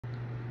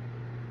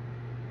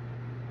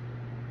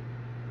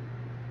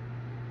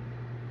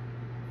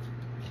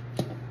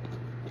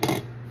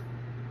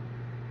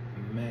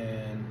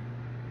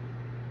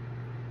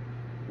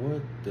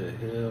What the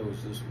hell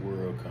is this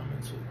world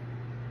coming to?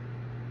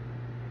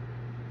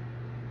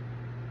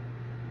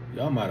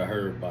 Y'all might have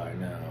heard by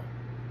now.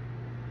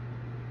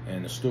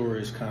 And the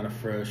story is kind of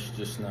fresh,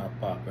 just now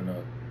popping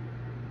up.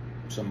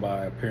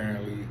 Somebody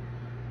apparently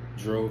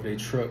drove a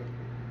truck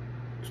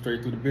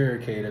straight through the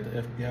barricade at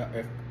the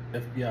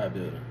FBI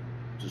building.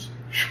 Just,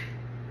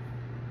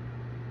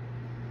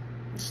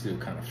 it's still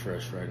kind of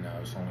fresh right now.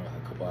 It's only like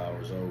a couple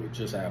hours old. It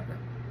just happened.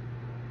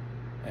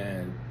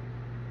 And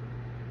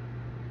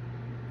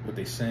what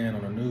they saying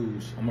on the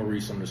news, I'm gonna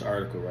read some of this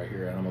article right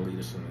here, and I'm gonna leave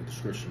this in the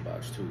description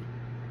box too.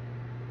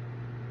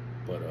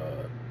 But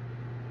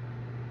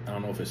I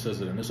don't know if it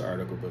says it in this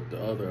article, but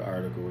the other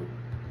article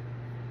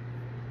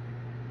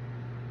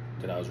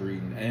that I was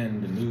reading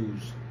and the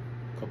news,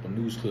 a couple of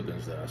news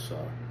clippings that I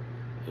saw,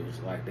 it was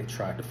like they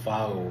tried to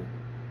follow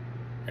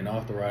an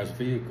authorized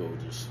vehicle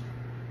just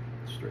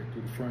straight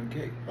through the front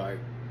gate. Like,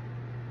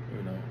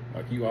 you know,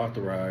 like you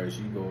authorize,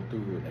 you go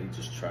through, and they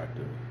just tried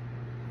to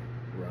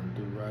run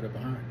through right up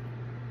behind you.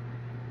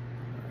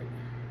 Right.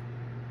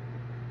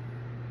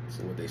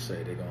 So what they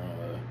say,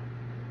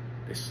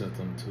 they sent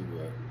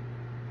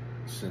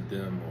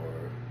them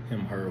or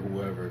him, her,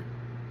 whoever,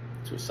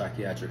 to a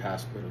psychiatric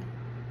hospital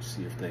to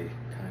see if they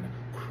kind of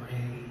crazy.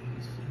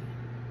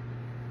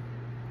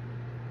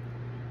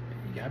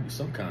 You gotta be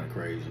some kind of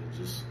crazy.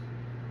 Just,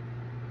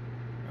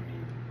 I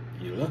mean,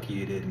 you're lucky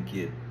you didn't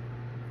get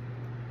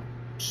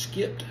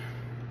skipped.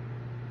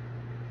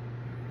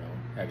 You know,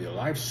 have your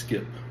life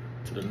skip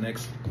to the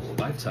next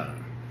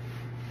lifetime.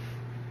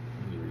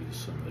 Let me read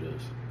some of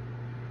this.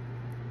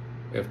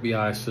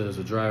 FBI says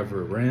a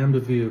driver rammed a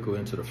vehicle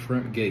into the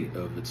front gate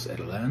of its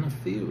Atlanta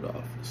field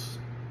office.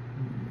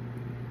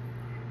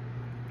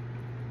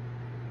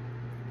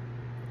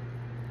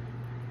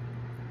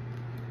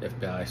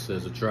 FBI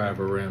says a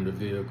driver rammed a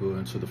vehicle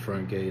into the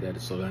front gate at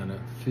its Atlanta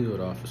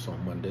field office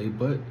on Monday,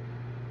 but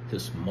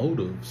his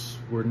motives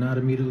were not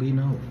immediately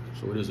known.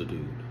 So it is a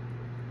dude.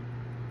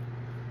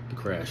 The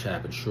crash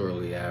happened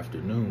shortly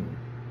after noon.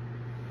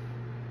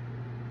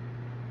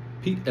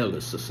 Pete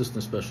Ellis,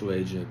 assistant special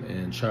agent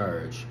in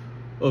charge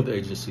of the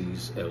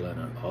agency's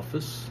Atlanta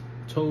office,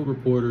 told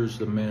reporters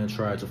the man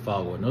tried to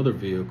follow another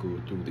vehicle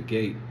through the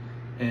gate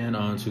and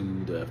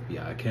onto the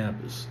FBI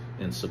campus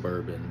in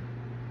suburban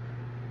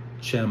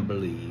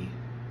Chamblee.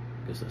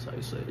 I guess that's how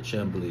you say it,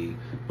 Chamblee.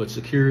 But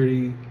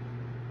security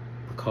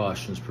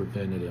precautions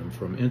prevented him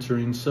from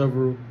entering.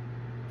 Several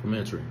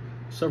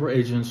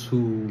agents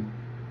who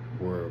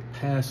were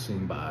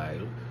passing by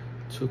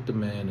took the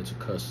man into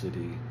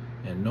custody,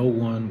 and no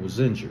one was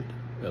injured,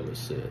 Ellis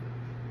said.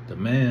 The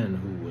man,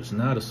 who was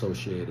not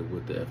associated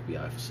with the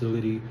FBI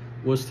facility,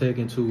 was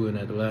taken to an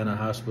Atlanta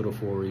hospital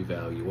for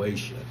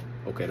evaluation.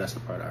 Okay, that's the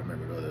part I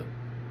remember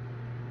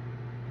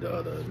the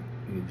other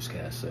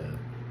newscast saying.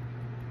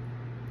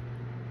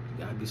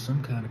 You gotta be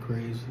some kind of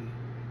crazy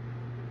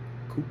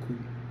cuckoo.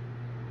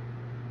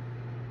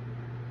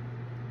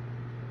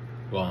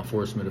 Law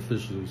enforcement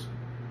officials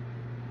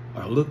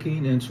are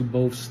looking into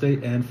both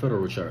state and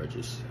federal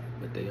charges,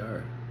 but they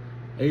are.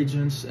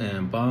 Agents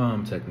and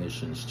bomb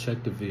technicians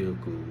checked the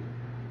vehicle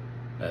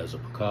as a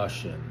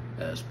precaution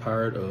as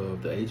part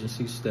of the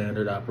agency's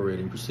standard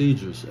operating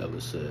procedures,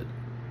 Ellis said.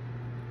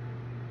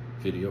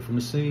 Video from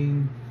the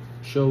scene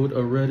showed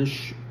a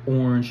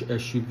reddish-orange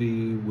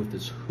SUV with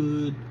its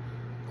hood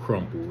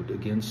crumpled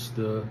against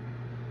the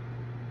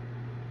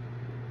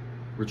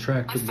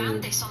retractable... I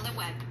found this on the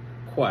web.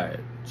 Quiet,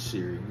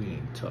 Siri, we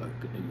ain't talking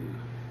to you.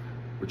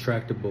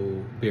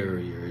 Retractable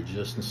barrier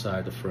just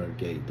inside the front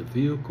gate. The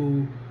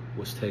vehicle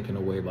was taken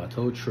away by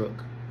tow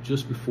truck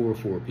just before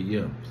 4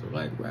 p.m. So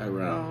like right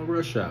around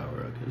rush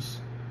hour, I guess.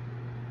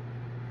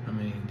 I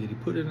mean, did he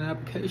put in an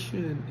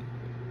application?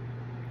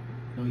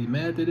 You know, he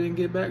mad they didn't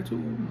get back to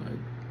him? Like,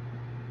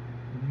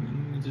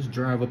 you just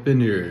drive up in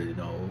here, you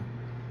know.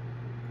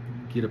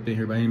 Get up in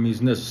here by any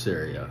means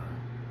necessary. I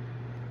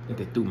think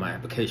they threw my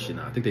application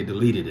out. I think they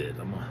deleted it.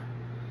 I'm gonna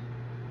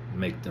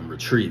make them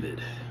retrieve it.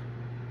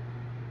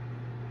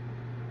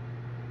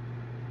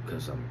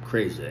 Because I'm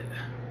crazy.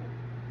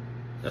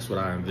 That's what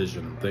I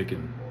envision. I'm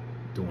thinking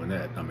doing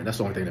that. I mean, that's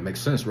the only thing that makes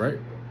sense, right?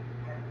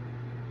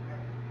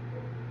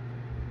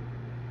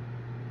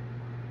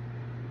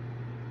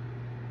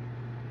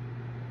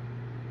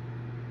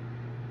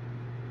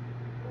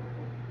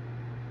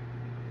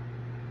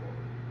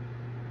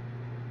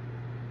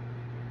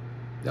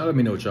 Y'all let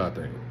me know what y'all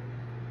think.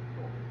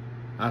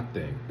 I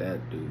think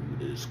that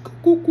dude is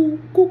cuckoo.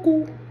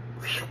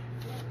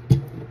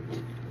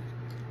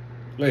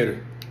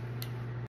 Later.